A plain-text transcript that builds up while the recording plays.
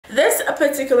This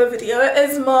particular video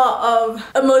is more of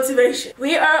a motivation.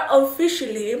 We are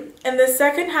officially in the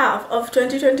second half of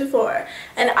 2024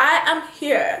 and I am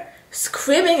here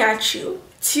screaming at you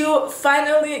to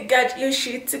finally get your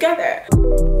shit together.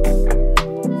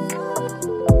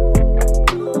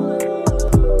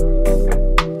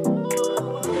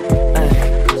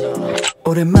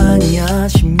 오랜만이야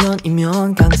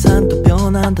 10년이면 강산 또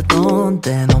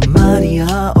변한다던데 넌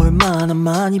말이야 얼마나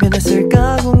많이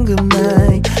변했을까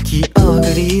궁금해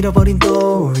기억을 잃어버린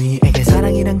또리에게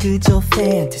사랑이란 그저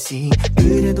fantasy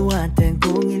그래도 한땐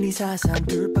 01243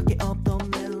 둘밖에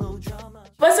없던 멜로드라마.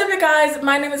 What's up you guys,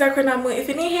 my name is Eckra Namu if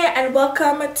you're new here and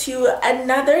welcome to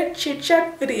another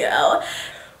chit-chat video.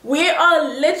 We are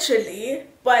literally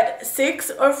what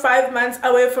 6 or 5 months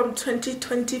away from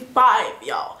 2025,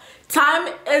 y'all. Time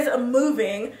is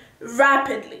moving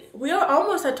rapidly. We are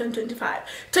almost at 2025.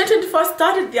 2024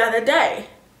 started the other day.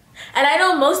 And I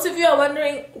know most of you are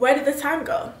wondering, where did the time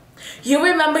go? You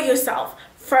remember yourself,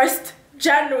 1st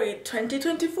January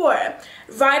 2024,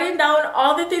 writing down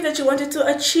all the things that you wanted to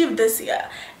achieve this year.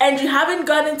 And you haven't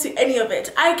gone into any of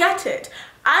it. I get it.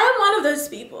 I am one of those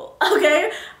people,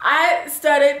 okay? I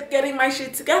started getting my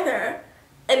shit together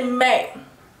in May.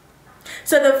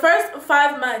 So the first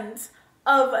 5 months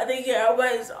of the year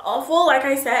was awful. Like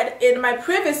I said in my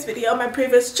previous video, my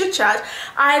previous chit chat,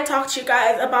 I talked to you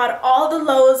guys about all the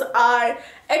lows I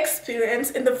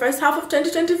experienced in the first half of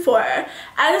 2024.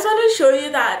 I just want to show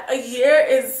you that a year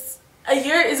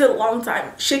is a long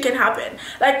time. Shit can happen.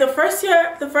 Like the first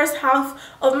half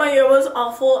of my year was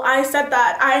awful. I said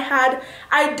that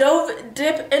I dove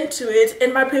deep into it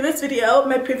in my previous video,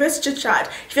 my previous chit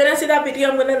chat. If you didn't see that video,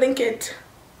 I'm gonna link it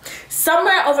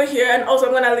somewhere over here, and also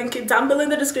I'm gonna link it down below in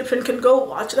the description. You can go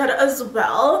watch that as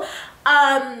well.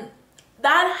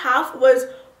 That half was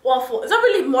awful. It's not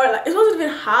really more, like it wasn't even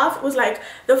half. It was like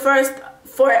the first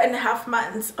 4.5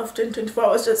 months of 2024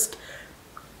 was just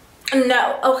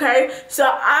no. Okay, so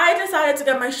I decided to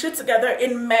get my shit together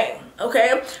in May.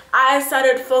 Okay, I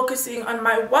started focusing on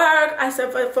my work, I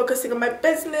started focusing on my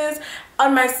business,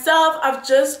 on myself. I've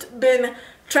just been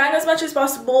trying as much as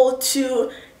possible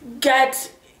to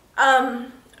get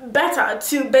better,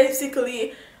 to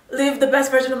basically live the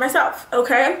best version of myself.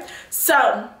 Okay,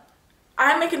 so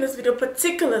I'm making this video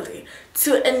particularly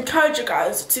to encourage you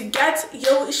guys to get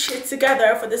your shit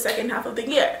together for the second half of the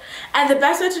year. And the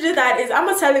best way to do that is I'm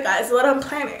gonna tell you guys what I'm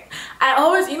planning. I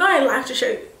always, you know, I like to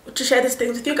share these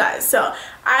things with you guys. So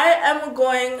I am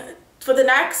going, for the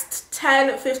next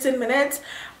 10-15 minutes,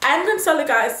 I'm gonna tell you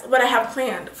guys what I have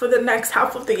planned for the next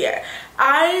half of the year.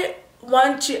 I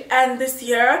want to end this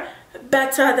year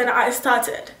better than I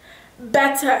started.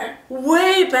 Better,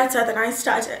 way better than I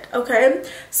started. Okay,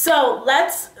 so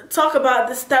let's talk about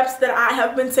the steps that I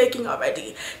have been taking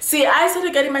already. See, I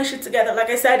started getting my shit together, like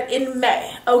I said, in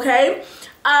May. Okay,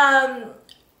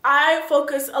 I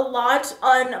focus a lot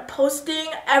on posting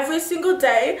every single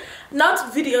day,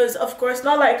 not videos, of course,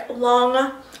 not like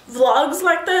long vlogs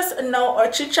like this, no, or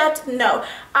chit chat, no.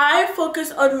 I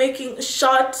focus on making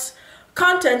short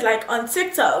content, like on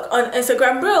TikTok, on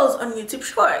Instagram Reels, on YouTube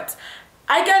Shorts.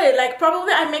 I get it, like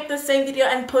probably I make the same video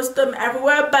and post them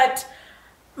everywhere, but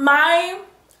my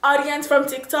audience from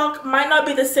TikTok might not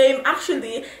be the same.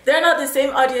 Actually, they're not the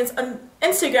same audience on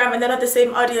Instagram and they're not the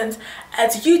same audience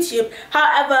as YouTube.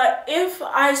 However, if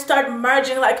I start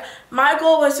merging, like my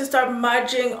goal was to start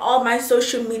merging all my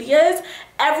social medias.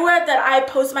 Everywhere that I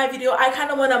post my video, I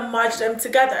kind of want to merge them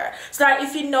together, so that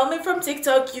if you know me from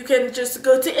TikTok, you can just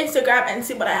go to Instagram and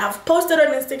see what I have posted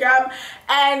on Instagram.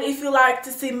 And if you like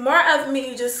to see more of me,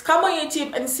 you just come on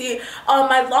YouTube and see all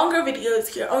my longer videos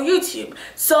here on YouTube.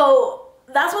 So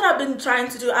that's what I've been trying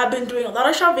to do. I've been doing a lot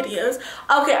of short videos.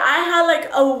 Okay, I had like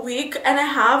a week and a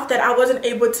half that I wasn't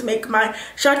able to make my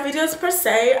short videos per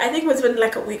se. I think it was even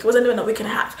like a week. It wasn't even a week and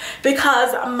a half,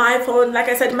 because my phone, like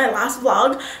I said in my last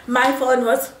vlog, my phone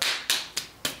was,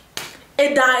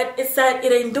 it died. It said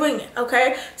it ain't doing it.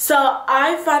 Okay, so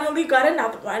I finally got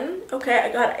another one. Okay, I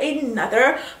got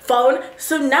another phone.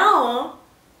 So now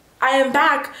I am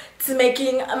back to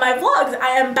making my vlogs.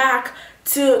 I am back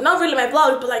to, not really my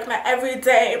vlogs, but like my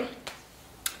everyday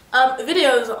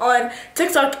videos on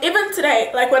TikTok. Even today,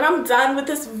 like when I'm done with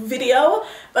this video,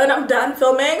 when I'm done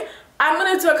filming, I'm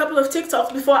gonna do a couple of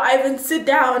TikToks before I even sit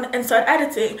down and start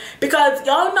editing, because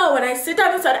y'all know when I sit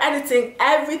down and start editing,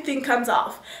 everything comes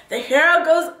off. The hair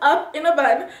goes up in a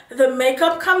bun, the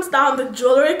makeup comes down, the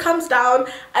jewelry comes down,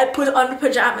 I put on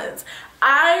pajamas.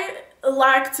 I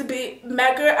like to be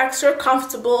mega extra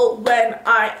comfortable when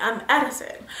I am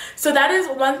editing. So that is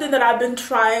one thing that I've been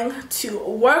trying to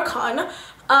work on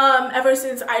ever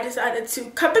since I decided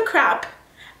to cut the crap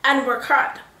and work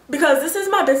hard. because this is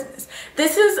my business,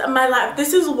 this is my life,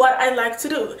 this is what I like to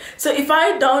do. So if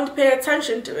I don't pay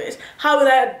attention to it, how will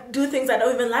I do things I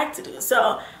don't even like to do?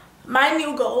 So my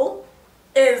new goal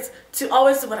is to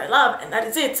always do what I love, and that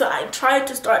is it. So I try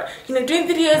to start, you know, doing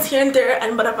videos here and there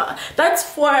and whatever. That's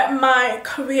for my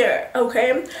career,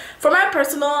 okay? For my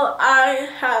personal, I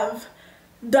have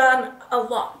done a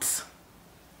lot.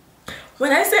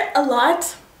 When I say a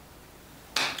lot,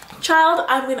 child,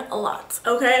 I mean a lot,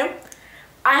 okay?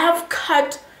 I have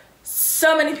cut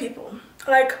so many people,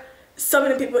 like so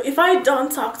many people. If I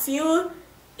don't talk to you,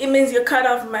 it means you're cut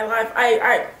off of my life.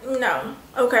 No,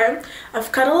 okay?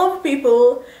 I've cut a lot of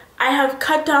people. I have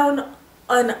cut down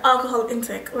on alcohol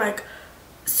intake, like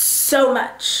so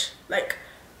much, like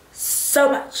so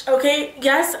much, okay?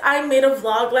 Yes, I made a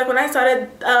vlog, like when I started,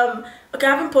 okay,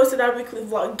 I haven't posted that weekly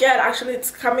vlog yet. Actually, it's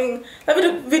coming, what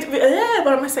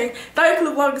am I saying? That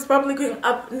weekly vlog is probably going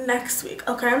up next week,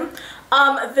 okay?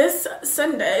 This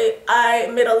Sunday, I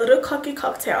made a little cocky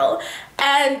cocktail,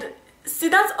 and see,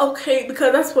 that's okay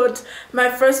because that's what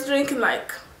my first drink in,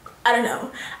 like, I don't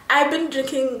know. I've been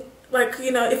drinking, like,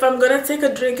 you know, if I'm gonna take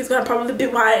a drink, it's gonna probably be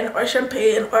wine or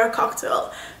champagne or a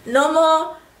cocktail. No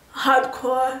more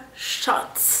hardcore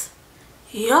shots.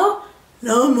 Yo,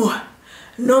 no more.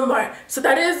 No more. So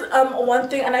that is one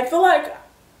thing, and I feel like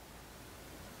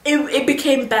it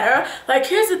became better. Like,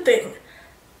 here's the thing.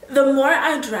 The more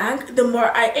I drank, the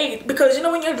more I ate, because you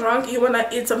know when you're drunk you want to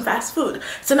eat some fast food.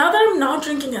 So now that I'm not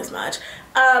drinking as much,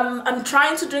 I'm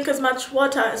trying to drink as much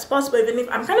water as possible. Even if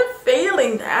I'm kind of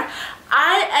failing there,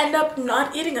 I end up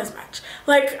not eating as much.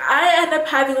 Like, I end up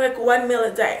having like 1 meal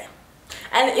a day,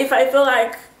 and if I feel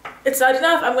like it's not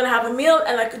enough, I'm gonna have a meal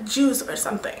and like a juice or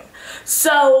something.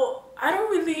 So I don't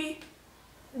really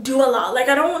do a lot. Like,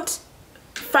 I don't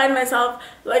find myself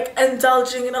like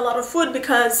indulging in a lot of food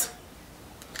because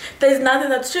there's nothing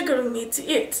that's triggering me to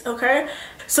eat, okay?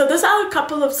 So those are a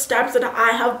couple of steps that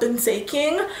I have been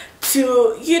taking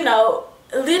to, you know,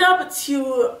 lead up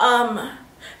to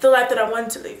the life that I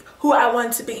want to live, who I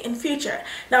want to be in future.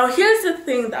 Now, here's the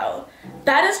thing though.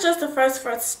 That is just the first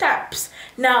steps.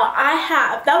 Now,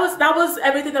 that was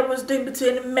everything that I was doing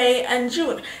between May and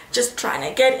June. Just trying to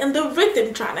get in the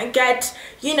rhythm, trying to get,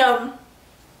 you know,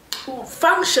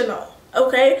 functional,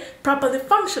 okay? Properly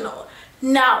functional.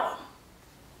 Now,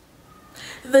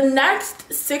 the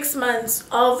next 6 months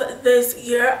of this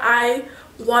year, I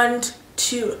want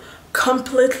to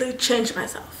completely change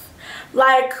myself.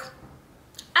 Like,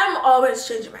 I'm always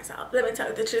changing myself, let me tell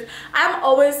you the truth. I'm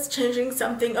always changing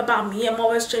something about me. I'm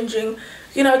always changing,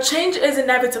 you know, change is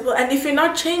inevitable, and if you're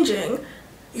not changing,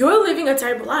 you're living a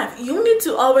terrible life. You need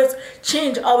to always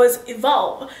change, always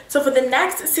evolve. So for the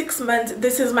next 6 months,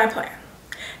 this is my plan.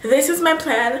 This is my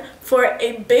plan for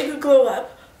a big glow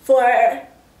up, for,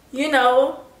 you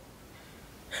know,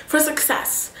 for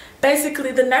success.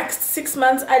 Basically, the next 6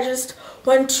 months, I just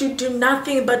want to do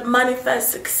nothing but manifest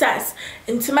success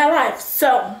into my life.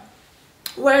 So,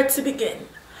 where to begin?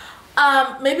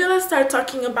 Maybe let's start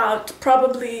talking about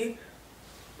probably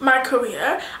my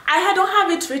career. I don't have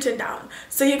it written down.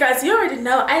 So you guys, you already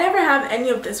know, I never have any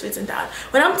of this written down.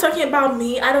 When I'm talking about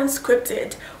me, I don't script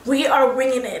it. We are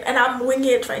winging it, and I'm winging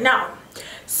it right now.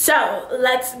 So,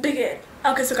 let's begin.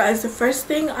 Okay, so guys, the first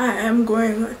thing I am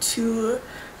going to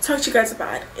talk to you guys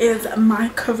about is my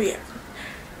career.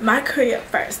 My career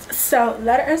first. So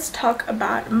let us talk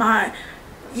about my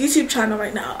YouTube channel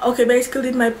right now. Okay,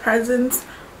 basically my presence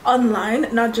online,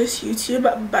 not just YouTube,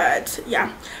 but yeah.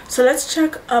 So let's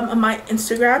check my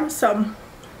Instagram. So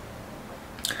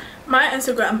my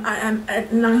Instagram, I am at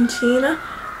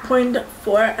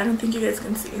 19.4. I don't think you guys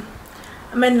can see.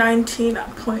 I'm at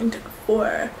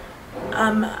 19.4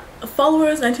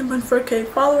 followers, 19.4k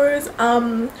followers.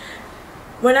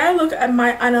 When I look at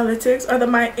my analytics or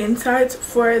my insights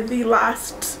for the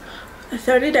last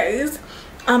 30 days,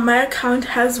 my account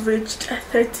has reached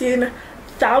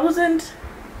 13,000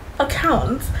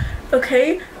 accounts,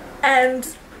 okay?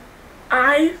 And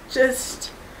I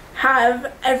just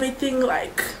have everything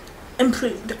like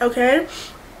improved, okay?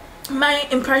 My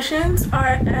impressions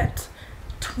are at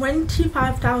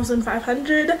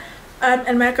 25,500,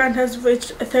 and my account has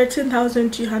reached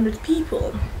 13,200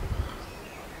 people.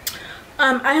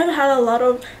 I have had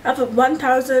I have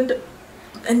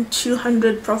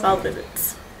 1,200 profile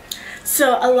visits.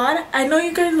 So a lot, I know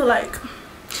you guys are like,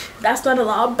 that's not a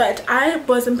lot, but I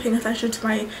wasn't paying attention to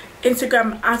my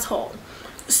Instagram at all.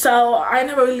 So I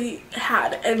never really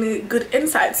had any good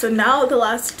insight. So now the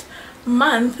last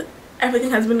month,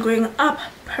 everything has been going up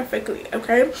perfectly,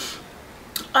 okay?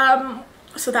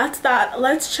 So that's that.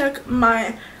 Let's check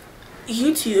my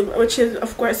YouTube, which is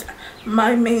of course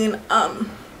my main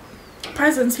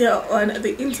presence here on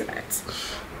the internet.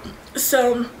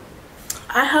 So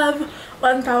I have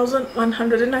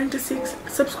 1,196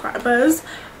 subscribers.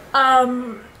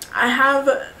 I have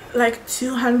like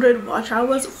 200 watch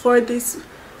hours for this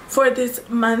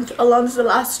month along the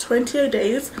last 28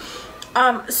 days.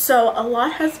 So a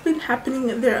lot has been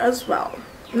happening there as well.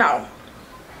 Now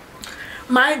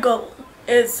my goal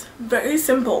is very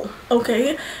simple,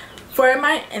 okay? For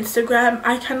my Instagram,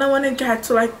 I kind of want to get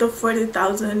to like the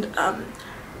 40,000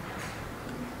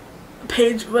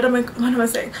 page, what am I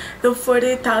saying, the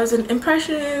 40,000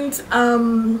 impressions.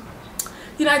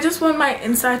 You know, I just want my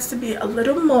insights to be a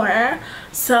little more,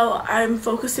 so I'm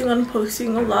focusing on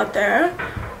posting a lot there.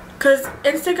 Because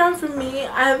Instagram, for me,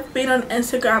 I've been on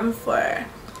Instagram for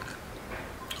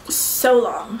so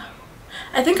long.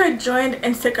 I think I joined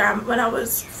Instagram when I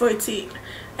was 14.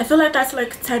 I feel like that's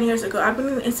like 10 years ago. I've been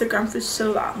on Instagram for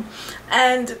so long,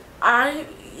 and I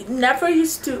never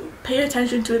used to pay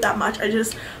attention to it that much. I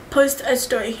just post a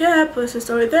story here, post a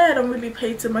story there. I don't really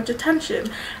pay too much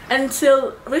attention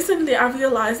until recently I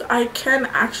realized I can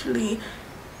actually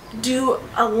do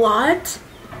a lot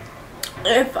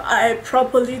if I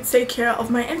properly take care of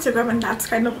my Instagram, and that's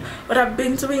kind of what I've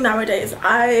been doing nowadays.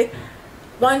 I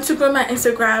want to grow my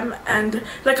Instagram, and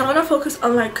like I want to focus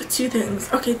on like two things.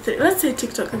 Okay, let's say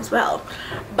TikTok as well,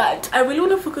 but I really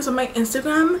want to focus on my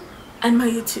Instagram and my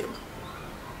YouTube,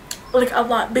 like a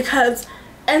lot, because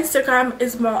Instagram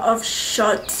is more of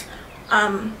short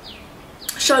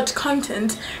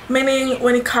content, meaning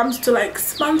when it comes to like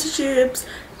sponsorships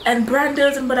and brand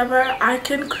deals and whatever, I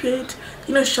can create,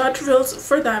 you know, short reels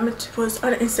for them to post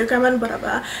on Instagram and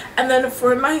whatever. And then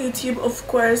for my YouTube, of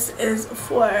course, is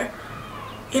for,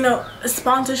 you know, a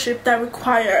sponsorship that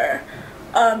require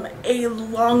a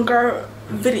longer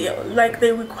video, like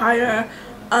they require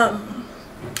a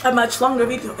much longer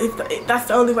video. If that's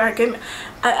the only way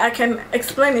I can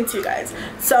explain it to you guys.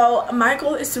 So my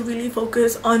goal is to really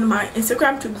focus on my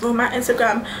Instagram, to grow my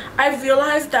Instagram. I've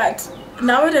realized that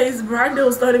nowadays brand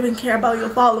deals don't even care about your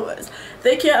followers.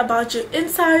 They care about your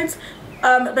insights.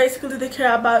 Basically they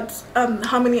care about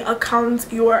how many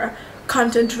accounts your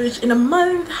content reach in a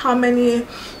month, how many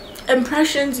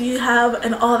impressions you have,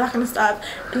 and all that kind of stuff.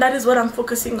 And that is what I'm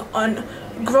focusing on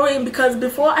growing, because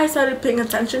before I started paying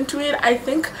attention to it, I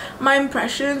think my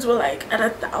impressions were like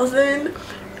at 1,000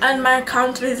 and my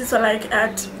account visits are like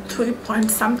at 3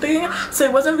 point something. So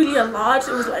it wasn't really a lot.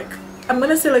 It was like, I'm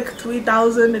gonna say like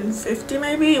 3,050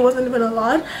 maybe. It wasn't even a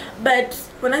lot. But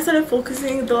when I started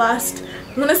focusing the last,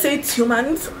 I'm gonna say 2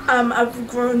 months, I've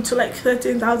grown to like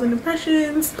 13,000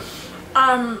 impressions.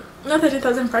 Not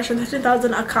 30,000 impressions,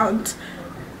 30,000 account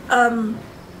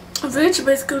reach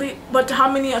basically. But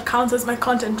how many accounts is my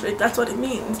content reach? That's what it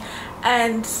means.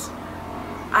 And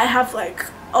I have like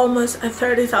almost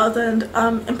 30,000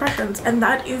 impressions, and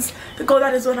that is the goal.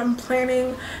 That is what I'm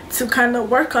planning to kind of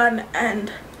work on.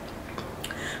 And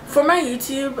for my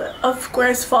YouTube, of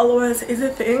course, followers is a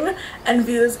thing and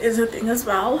views is a thing as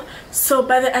well. So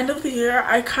by the end of the year,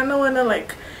 I kind of want to,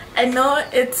 like, I know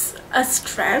it's a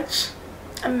stretch,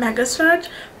 a mega stretch,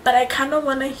 but I kind of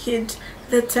want to hit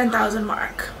the 10,000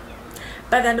 mark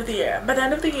by the end of the year. By the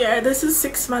end of the year, this is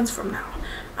 6 months from now,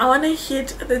 I want to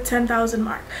hit the 10,000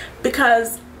 mark,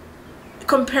 because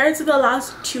compared to the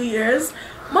last 2 years,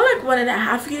 more like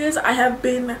 1.5 years, I have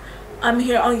been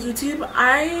here on YouTube.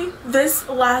 This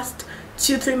last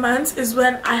 2-3 months is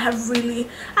when I have really,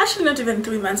 actually not even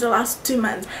 3 months, the last 2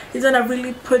 months is when I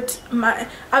really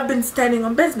I've been standing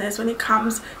on business when it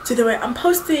comes to the way I'm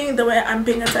posting, the way I'm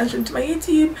paying attention to my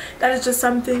YouTube. That is just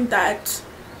something that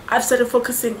I've started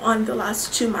focusing on the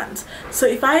last 2 months. So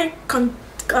if I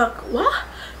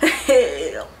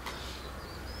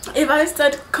if I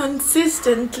start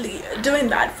consistently doing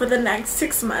that for the next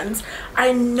 6 months,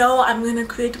 I know I'm gonna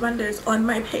create wonders on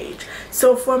my page.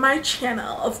 So for my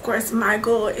channel, of course, my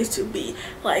goal is to be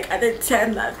like at the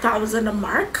 10,000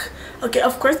 mark. Okay,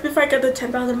 of course, before I get the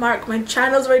 10,000 mark, my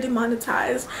channel's already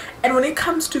monetized. And when it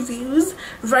comes to views,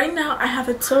 right now I have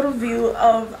a total view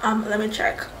of let me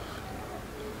check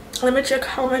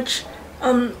how much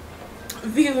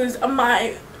views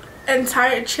my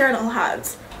entire channel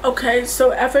has. Okay,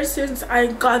 so ever since I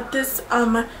got this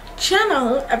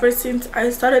channel, ever since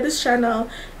I started this channel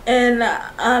in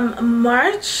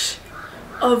March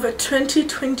of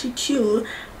 2022,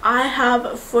 I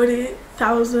have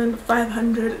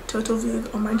 40,500 total views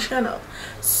on my channel.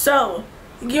 So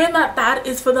given that that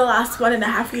is for the last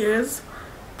 1.5 years,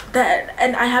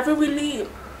 and I haven't really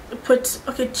put,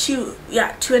 okay,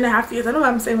 2.5 years, I know why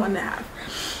I'm saying 1.5.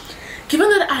 Given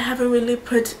that I haven't really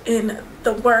put in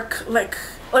the work, like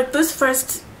those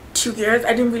first 2 years.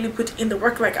 I didn't really put in the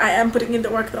work like I am putting in the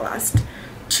work the last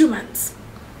 2 months.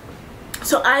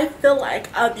 So I feel like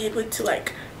I'll be able to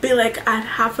like be like at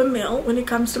half a mil when it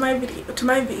comes to my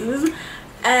views,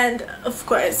 and of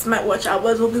course my watch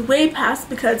hours will be way past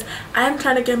because I am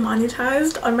trying to get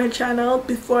monetized on my channel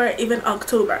before even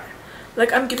October.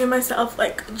 Like I'm giving myself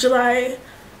like July,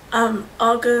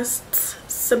 August,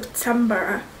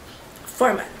 September,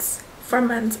 4 months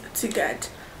to get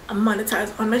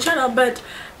monetized on my channel. But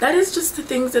that is just the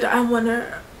things that I want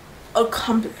to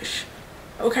accomplish.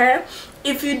 Okay,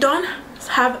 if you don't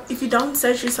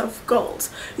set yourself goals,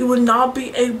 you will not be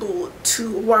able to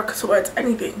work towards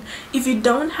anything. If you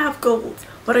don't have goals,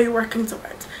 what are you working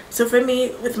towards? So for me,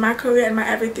 with my career and my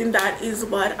everything, that is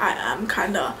what I am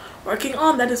kind of working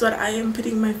on. That is what I am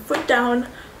putting my foot down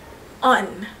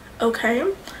on. Okay,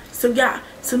 so yeah,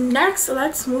 so next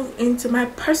let's move into my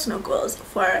personal goals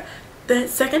for the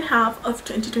second half of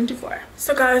 2024.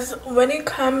 So guys, when it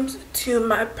comes to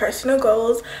my personal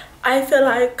goals, I feel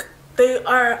like they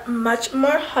are much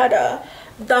more harder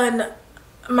than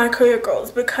my career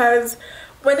goals, because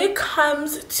when it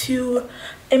comes to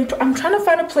I'm trying to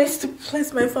find a place to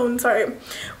place my phone, sorry.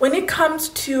 When it comes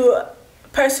to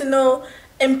personal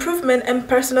improvement and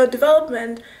personal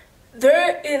development,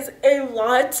 there is a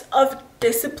lot of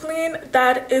discipline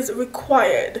that is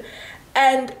required,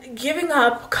 and giving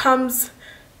up comes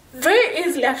very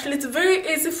easily. Actually, it's very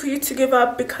easy for you to give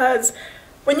up, because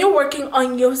when you're working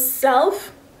on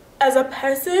yourself as a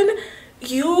person,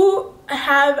 you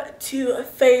have to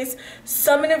face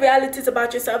so many realities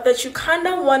about yourself that you kind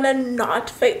of want to not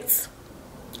face.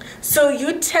 So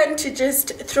you tend to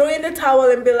just throw in the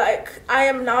towel and be like, I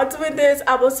am not doing this,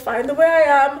 I was fine the way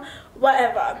I am,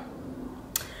 whatever.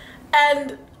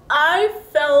 And I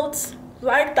felt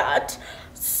like that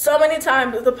so many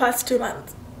times the past 2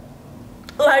 months.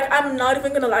 Like, I'm not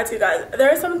even gonna lie to you guys,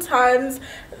 there are some times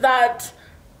that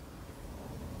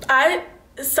I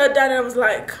sat down and I was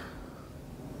like,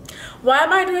 why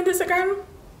am I doing this again?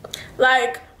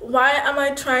 Like, why am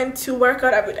I trying to work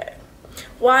out every day?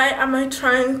 Why am I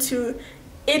trying to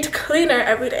eat cleaner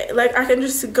every day? Like, I can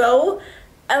just go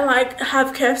and like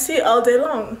have KFC all day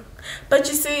long. But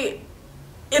you see,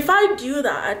 if I do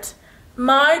that,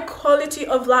 my quality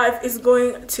of life is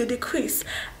going to decrease.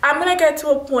 I'm gonna get to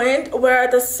a point where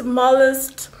the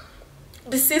smallest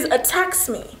disease attacks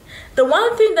me. The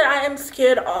one thing that I am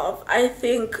scared of, I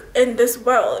think, in this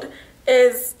world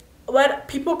is what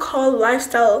people call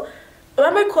lifestyle. What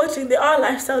am I quoting? They are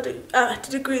lifestyle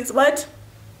degrees. What?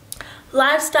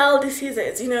 Lifestyle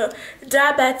diseases, you know,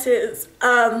 diabetes,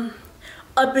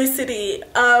 obesity,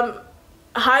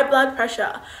 high blood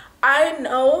pressure. I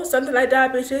know something like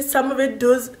diabetes, some of it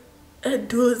does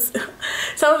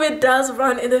some of it does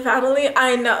run in the family.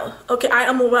 I know, okay, I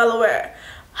am well aware.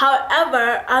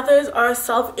 However, others are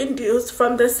self-induced,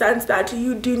 from the sense that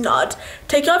you do not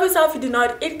take care of yourself, you do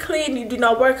not eat clean, you do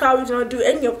not work out, you do not do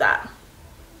any of that.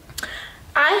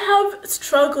 I have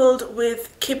struggled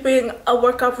with keeping a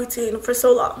workout routine for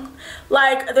so long.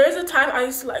 Like, there's a time I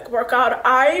used to like work out.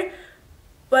 I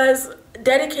was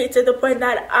dedicated to the point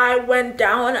that I went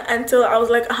down until I was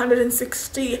like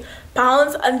 160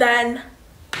 pounds, and then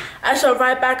I shot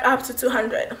right back up to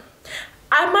 200.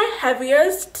 At my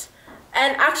heaviest,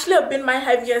 and actually I've been my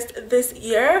heaviest this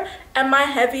year, and my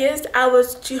heaviest I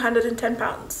was 210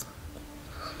 pounds.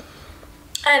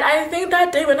 And I think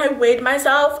that day when I weighed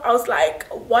myself, I was like,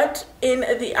 what in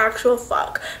the actual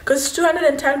fuck? Because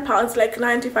 210 pounds, like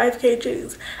 95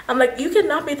 kgs. I'm like, you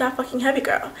cannot be that fucking heavy,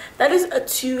 girl. That is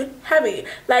too heavy.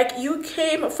 Like, you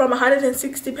came from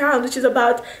 160 pounds, which is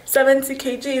about 70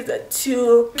 kgs,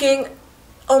 to being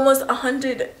almost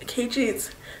 100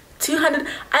 kgs. 200,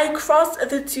 I crossed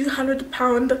the 200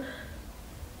 pound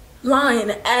line,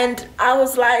 and I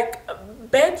was like,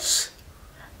 bitch.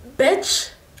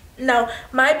 No,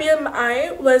 my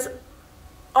BMI was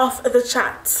off the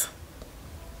charts,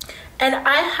 and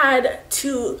I had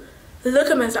to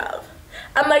look at myself.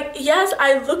 I'm like, yes,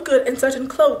 I look good in certain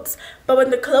clothes, but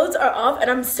when the clothes are off and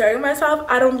I'm staring at myself,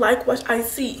 I don't like what I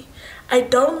see. I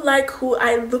don't like who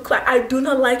I look like. I do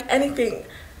not like anything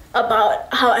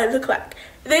about how I look like.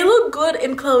 They look good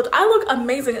in clothes. I look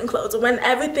amazing in clothes when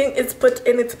everything is put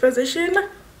in its position,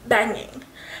 banging.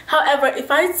 However,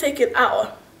 if I take it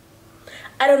out,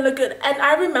 I don't look good. And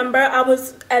I remember I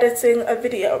was editing a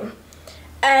video,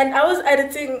 and I was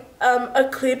editing a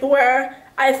clip where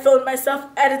I filmed myself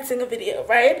editing a video,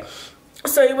 right?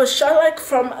 So it was shot like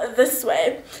from this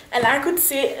way, and I could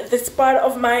see this part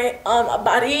of my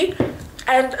body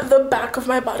and the back of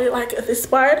my body, like this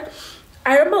part.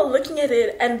 I remember looking at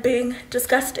it and being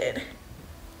disgusted.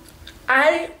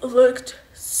 I looked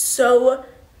so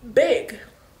big,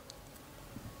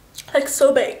 like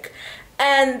so big.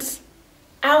 And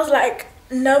I was like,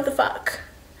 no the fuck,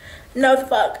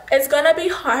 it's gonna be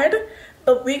hard,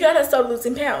 but we gotta start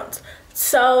losing pounds.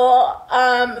 So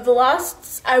the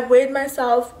last I weighed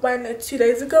myself 2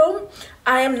 days ago,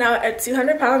 I am now at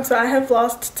 200 pounds. So I have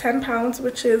lost 10 pounds,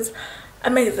 which is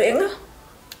amazing.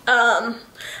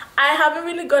 I haven't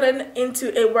really gotten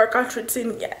into a workout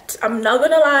routine yet. I'm not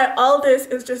gonna lie, all this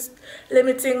is just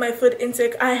limiting my food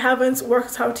intake. I haven't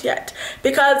worked out yet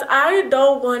because I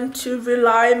don't want to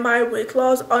rely my weight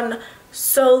loss on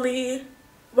solely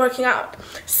working out.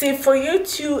 See, for you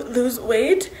to lose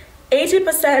weight,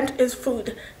 80% is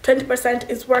food, 20%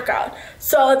 is workout.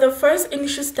 So the first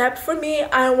initial step for me,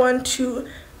 I want to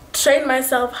train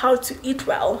myself how to eat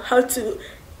well, how to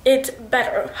eat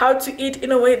better, how to eat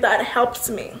in a way that helps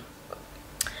me.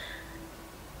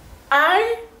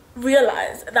 I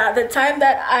realized that the time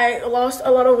that I lost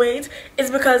a lot of weight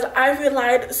is because I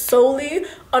relied solely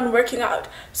on working out.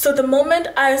 So the moment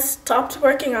I stopped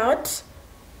working out,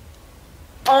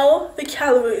 all the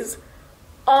calories,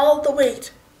 all the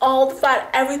weight, all the fat,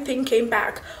 everything came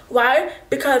back. Why?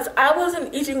 Because I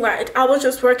wasn't eating right. I was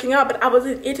just working out, but I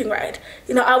wasn't eating right.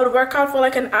 You know, I would work out for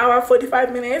like an hour,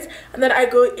 45 minutes, and then I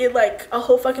go eat like a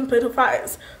whole fucking plate of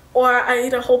fries, or I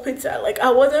eat a whole pizza. Like,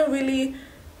 I wasn't really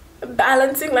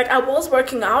balancing. Like, I was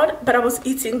working out, but I was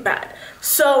eating bad.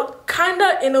 So kind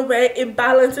of in a way it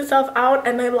balanced itself out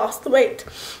and I lost weight.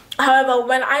 However,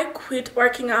 when I quit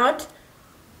working out,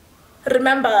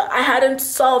 remember, I hadn't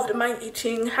solved my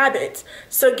eating habits.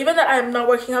 So given that I'm not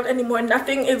working out anymore,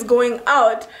 nothing is going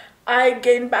out, I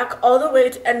gained back all the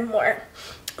weight and more.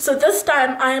 So this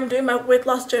time I am doing my weight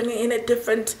loss journey in a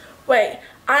different way.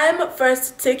 I'm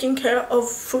first taking care of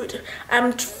food.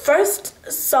 I'm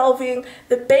first solving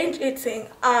the binge eating,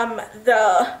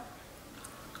 the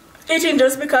eating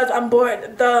just because I'm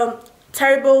bored, the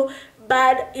terrible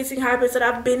bad eating habits that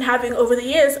I've been having over the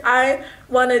years. I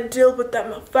want to deal with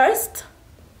them first,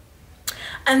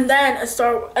 and then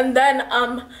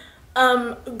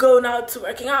go now to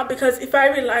working out, because if I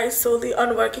rely solely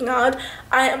on working out,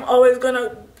 I am always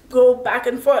gonna go back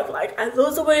and forth. Like, I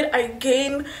lose the weight, I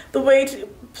gain the weight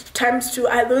times 2,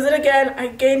 I lose it again, I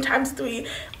gain times 3.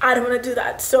 I don't want to do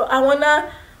that. So I want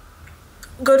to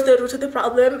go to the root of the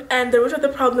problem, and the root of the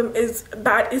problem is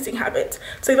bad eating habits.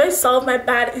 So if I solve my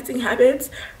bad eating habits,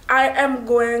 I am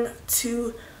going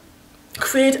to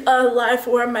create a life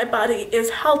where my body is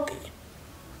healthy.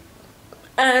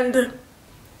 And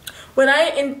when I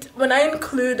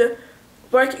include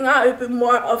working out, it will be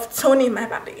more of toning my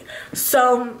body.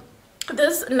 So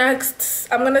this next,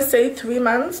 I'm gonna say 3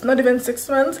 months, not even 6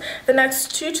 months, the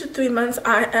next 2 to 3 months,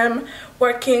 I am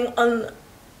working on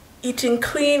eating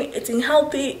clean, eating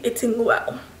healthy, eating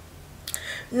well.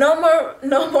 No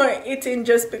more eating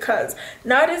just because.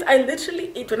 Nowadays I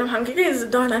literally eat when I'm hungry. You guys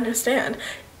don't understand.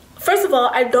 First of all,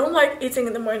 I don't like eating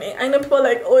in the morning. I know people are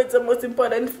like, oh, it's the most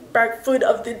important food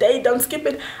of the day, don't skip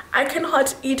it. I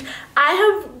cannot eat. I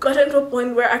have gotten to a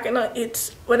point where I cannot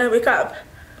eat when I wake up.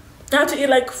 I have to eat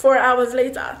like 4 hours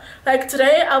later. Like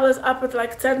today I was up at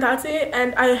like 10:30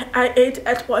 and I ate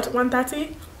at what,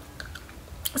 1:30?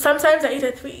 Sometimes I eat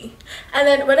at 3. And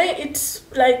then when I eat,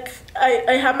 like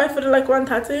I have my food at like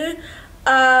 1:30.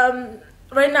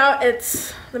 Right now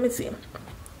it's, let me see.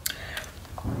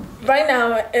 Right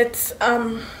now it's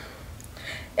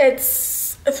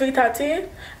 3:30,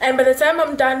 and by the time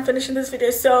I'm done finishing this video,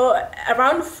 so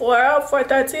around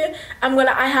 4:30,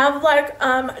 I have like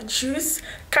juice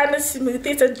kind of smoothie.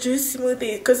 It's a juice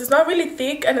smoothie because it's not really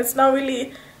thick and it's not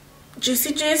really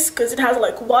juicy juice because it has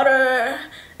like water.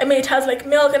 I mean, it has like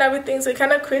milk and everything, so it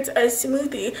kind of creates a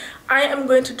smoothie. I am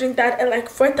going to drink that at like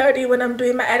 4:30 when I'm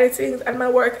doing my editings and my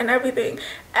work and everything.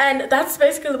 And that's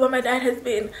basically what my diet has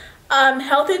been.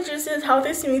 Healthy juices,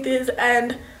 healthy smoothies,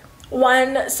 and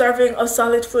 1 serving of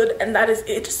solid food, and that is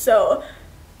it. So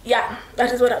yeah,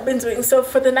 that is what I've been doing. So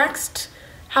for the next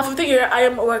half of the year, I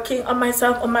am working on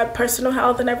myself, on my personal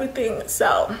health and everything.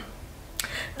 So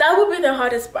that would be the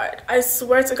hardest part. I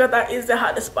swear to God, that is the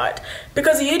hardest part,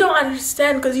 because you don't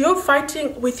understand, because you're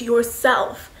fighting with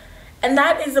yourself. And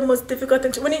that is the most difficult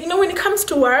thing. When it comes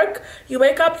to work, you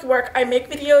wake up, you work, I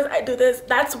make videos, I do this,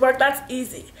 that's work, that's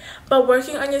easy. But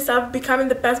working on yourself, becoming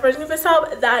the best version of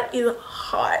yourself, that is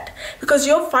hard. Because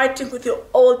you're fighting with your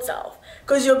old self.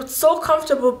 Because you're so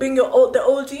comfortable being the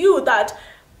old you, that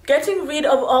getting rid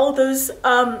of all those,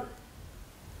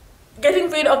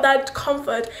 getting rid of that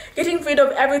comfort, getting rid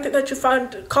of everything that you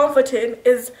found comfort in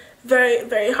is very,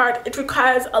 very hard. It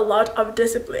requires a lot of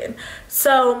discipline.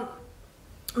 So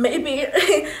maybe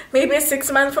maybe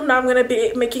 6 months from now I'm gonna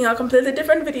be making a completely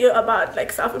different video about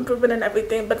like self-improvement and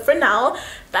everything, but for now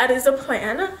that is the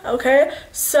plan. Okay,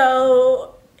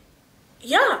 so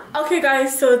yeah. Okay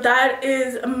guys, so that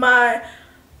is my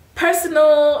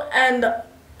personal and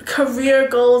career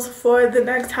goals for the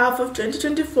next half of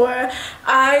 2024.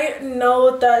 I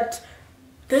know that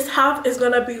this half is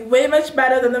gonna be way much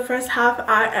better than the first half.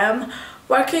 I am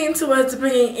working towards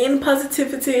bringing in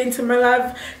positivity into my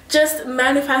life, just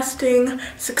manifesting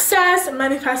success,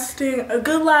 manifesting a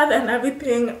good life and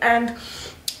everything, and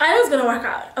I know it's gonna work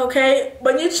out. Okay,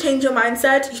 when you change your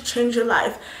mindset, you change your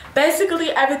life.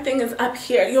 Basically everything is up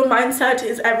here. Your mindset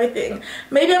is everything.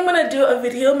 Maybe I'm gonna do a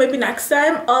video maybe next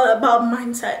time all about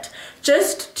mindset,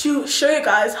 just to show you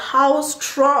guys how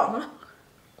strong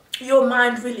your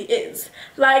mind really is.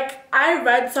 Like, I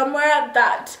read somewhere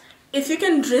that if you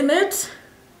can dream it,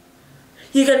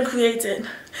 you can create it.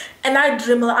 And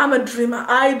I'm a dreamer.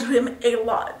 I dream a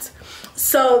lot.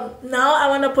 So now I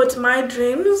want to put my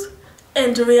dreams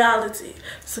into reality.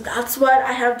 So that's what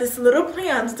I have, these little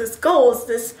plans, these goals,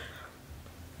 these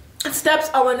steps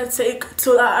I want to take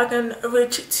so that I can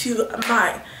reach to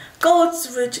my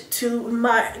goals, reach to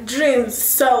my dreams.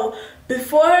 So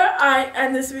before I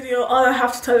end this video, all I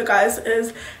have to tell you guys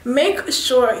is make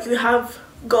sure you have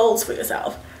goals for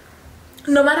yourself.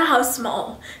 No matter how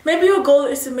small. Maybe your goal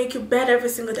is to make your bed every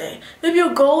single day. Maybe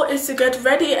your goal is to get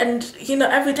ready and, you know,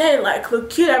 every day, like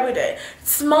look cute every day.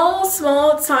 Small,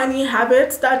 tiny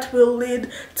habits that will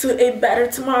lead to a better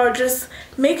tomorrow. Just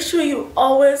make sure you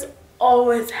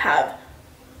always have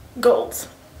goals.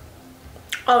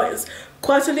 Always.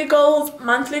 Quarterly goals,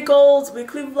 monthly goals,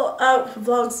 weekly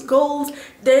vlogs goals,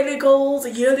 daily goals,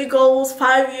 yearly goals,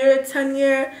 5-year,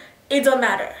 10-year, it don't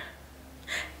matter.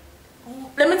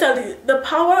 Let me tell you, the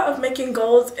power of making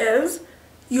goals is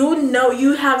you know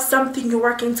you have something you're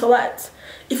working towards.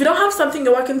 If you don't have something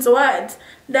you're working towards,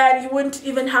 then you wouldn't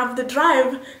even have the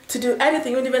drive to do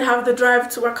anything. You wouldn't even have the drive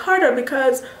to work harder,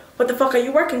 because what the fuck are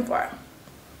you working for?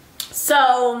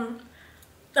 So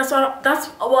that's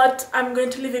what I'm going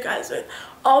to leave you guys with.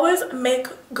 Always make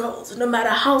goals, no matter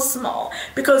how small,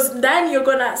 because then you're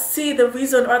gonna see the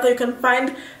reason, or that you can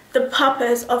find the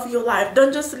purpose of your life.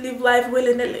 Don't just live life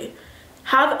willy-nilly.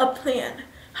 Have a plan,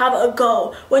 have a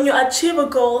goal. When you achieve a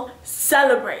goal,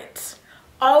 celebrate.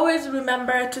 Always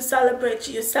remember to celebrate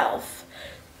yourself.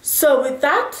 So with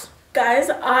that, guys,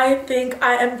 I think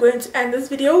I am going to end this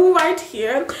video right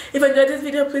here. If you enjoyed this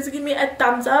video, please give me a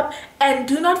thumbs up, and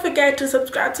do not forget to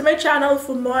subscribe to my channel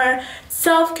for more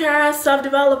self-care,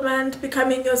 self-development,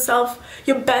 becoming yourself,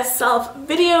 your best self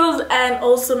videos, and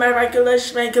also my regular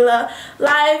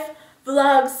life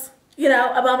vlogs, you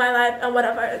know, about my life and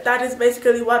whatever. That is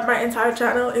basically what my entire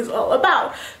channel is all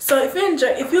about. So if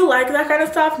you like that kind of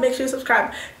stuff, make sure you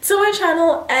subscribe to my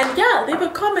channel, and yeah, leave a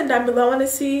comment down below. I want to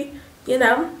see, you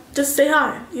know, just say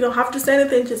hi. You don't have to say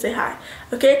anything, just say hi.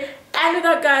 Okay, and with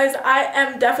that, guys, I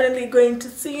am definitely going to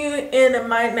see you in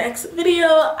my next video.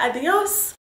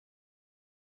 Adios.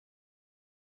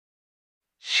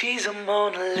 She's a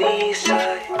Mona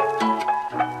Lisa.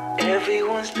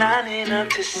 Everyone's lining up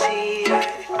to see her.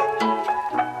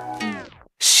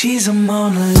 She's a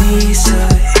Mona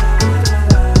Lisa.